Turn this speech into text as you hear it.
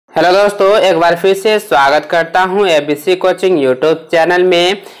Hello दोस्तों, एक बार फिर से स्वागत करता हूं एबीसी कोचिंग यूट्यूब चैनल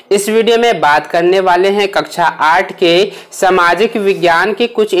में। इस वीडियो में बात करने वाले हैं कक्षा 8 के सामाजिक विज्ञान के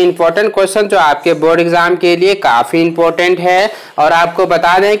कुछ इंपॉर्टेंट क्वेश्चन जो आपके बोर्ड एग्जाम के लिए काफ़ी इंपॉर्टेंट है। और आपको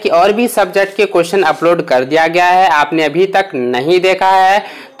बता दें कि और भी सब्जेक्ट के क्वेश्चन अपलोड कर दिया गया है, आपने अभी तक नहीं देखा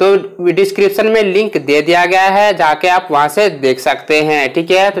है तो डिस्क्रिप्शन में लिंक दे दिया गया है, जाके आप वहां से देख सकते हैं।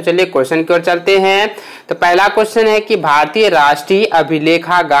 ठीक है, तो चलिए क्वेश्चन की ओर चलते हैं। तो पहला क्वेश्चन है कि भारतीय राष्ट्रीय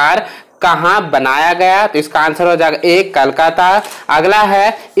अभिलेखागार कहाँ बनाया गया? तो इसका आंसर हो जाएगा ए, कलकत्ता। अगला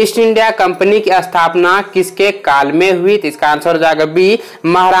है ईस्ट इंडिया कंपनी की स्थापना किसके काल में हुई? तो इसका आंसर हो जाएगा बी,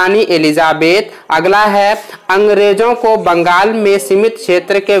 महारानी एलिजाबेथ। अगला है अंग्रेजों को बंगाल में सीमित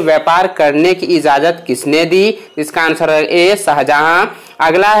क्षेत्र के व्यापार करने की इजाजत किसने दी? इसका आंसर है ए, शाहजहां।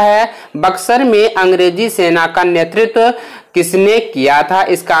 अगला है बक्सर में अंग्रेजी सेना का नेतृत्व किसने किया था?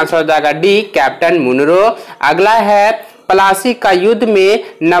 इसका आंसर हो जाएगा डी, कैप्टन मुनरो। अगला है प्लासी का युद्ध में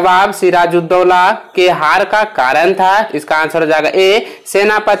नवाब सिराजुद्दौला के हार का कारण था? इसका आंसर हो जाएगा ए,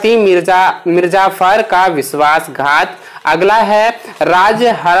 सेनापति मिर्जाफर का विश्वासघात। अगला है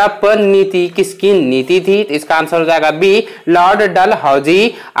राज्य हड़प नीति किसकी नीति थी? इसका आंसर हो जाएगा बी, लॉर्ड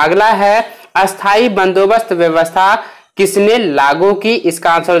डलहौजी। अगला है अस्थाई बंदोबस्त व्यवस्था किसने लागू की?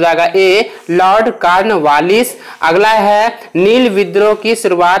 इसका आंसर हो जाएगा ए, लॉर्ड कॉर्नवालिस। अगला है नील विद्रोह की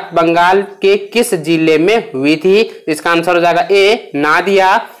शुरुआत बंगाल के किस जिले में हुई थी? इसका आंसर हो जाएगा ए,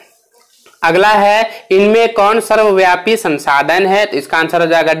 नादिया। अगला है इनमें कौन सर्वव्यापी संसाधन है? तो इसका आंसर हो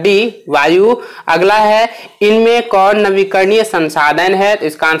जाएगा डी, वायु। अगला है इनमें कौन नवीकरणीय संसाधन है? तो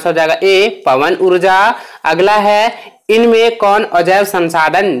इसका आंसर हो जाएगा ए, पवन ऊर्जा। अगला है इनमें कौन अजैव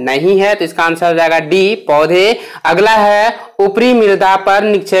संसाधन नहीं है? तो इसका आंसर हो जाएगा डी, पौधे। अगला है ऊपरी मृदा पर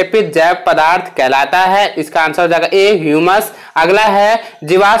निक्षेपित जैव पदार्थ कहलाता है? इसका आंसर हो जाएगा ए, ह्यूमस। अगला है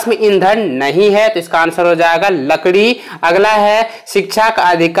जीवाश्म ईंधन नहीं है? तो इसका आंसर हो जाएगा लकड़ी। अगला है शिक्षा का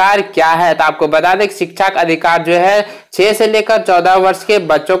अधिकार क्या है? तो आपको बता दें कि शिक्षा का अधिकार जो है 6 से लेकर 14 वर्ष के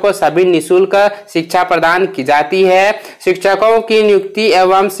बच्चों को सभी निःशुल्क शिक्षा प्रदान की जाती है। शिक्षकों की नियुक्ति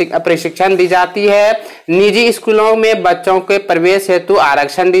एवं प्रशिक्षण दी जाती है। निजी स्कूलों में बच्चों के प्रवेश हेतु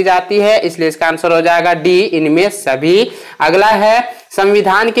आरक्षण दी जाती है, इसलिए इसका आंसर हो जाएगा डी, इनमें सभी। अगला है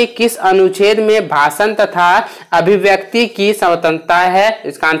संविधान के किस अनुच्छेद में भाषण तथा अभिव्यक्ति की स्वतंत्रता है?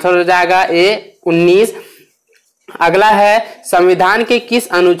 इसका आंसर हो जाएगा ए, 19। अगला है संविधान के किस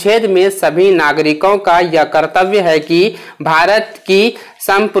अनुच्छेद में सभी नागरिकों का यह कर्तव्य है कि भारत की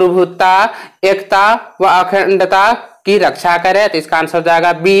संप्रभुता, एकता व अखंडता की रक्षा करे? तो इसका आंसर हो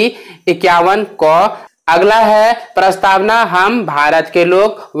जाएगा बी, 51 को। अगला है प्रस्तावना हम भारत के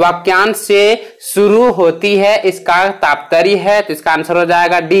लोग वाक्यांश से शुरू होती है, इसका तात्पर्य है? तो इसका आंसर हो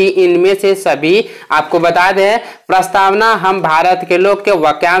जाएगा डी, इनमें से सभी। आपको बता दें प्रस्तावना हम भारत के लोग के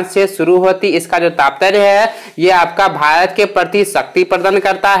वाक्यांश से शुरू होती, इसका जो तात्पर्य है ये आपका भारत के प्रति शक्ति प्रदान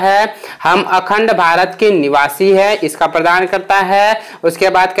करता है। हम अखंड भारत के निवासी है, इसका प्रदान करता है। उसके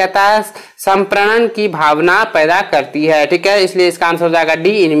बाद कहता है संप्रणन की भावना पैदा करती है। ठीक है, इसलिए इसका आंसर हो जाएगा डी,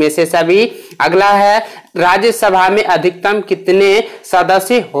 इनमें से सभी। अगला है राज्यसभा में अधिकतम कितने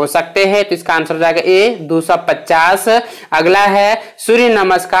सदस्य हो सकते हैं? तो इसका आंसर हो जाएगा ए, 250। अगला है सूर्य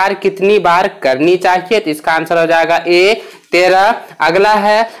नमस्कार कितनी बार करनी चाहिए? तो इसका आंसर हो जाएगा ए, 13। अगला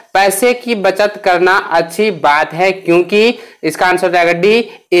है पैसे की बचत करना अच्छी बात है क्योंकि? इसका आंसर हो जाएगा डी,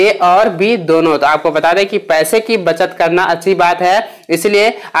 ए और बी दोनों। तो आपको बता दें कि पैसे की बचत करना अच्छी बात है,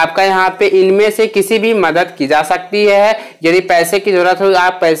 इसलिए आपका यहाँ पे इनमें से किसी भी मदद की जा सकती है। यदि पैसे की जरूरत हो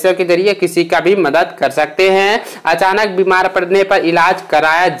आप पैसे के जरिए किसी का भी मदद कर सकते हैं। अचानक बीमार पड़ने पर इलाज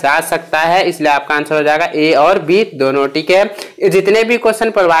कराया जा सकता है, इसलिए आपका आंसर हो जाएगा ए और बी दोनों। ठीक है, जितने भी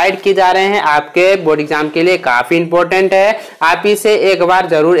क्वेश्चन प्रोवाइड किए जा रहे हैं आपके बोर्ड एग्जाम के लिए काफी इंपॉर्टेंट है। आप इसे एक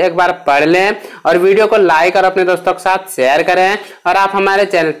बार पढ़ लें और वीडियो को लाइक और अपने दोस्तों के साथ शेयर करें। और आप हमारे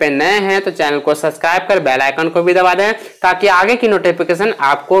चैनल पे नए हैं तो चैनल को सब्सक्राइब कर बेल आइकन को भी दबा दें ताकि आगे की नोटिफिकेशन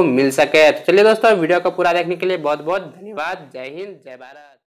आपको मिल सके। तो चलिए दोस्तों, वीडियो को पूरा देखने के लिए बहुत बहुत धन्यवाद। जय हिंद, जय भारत।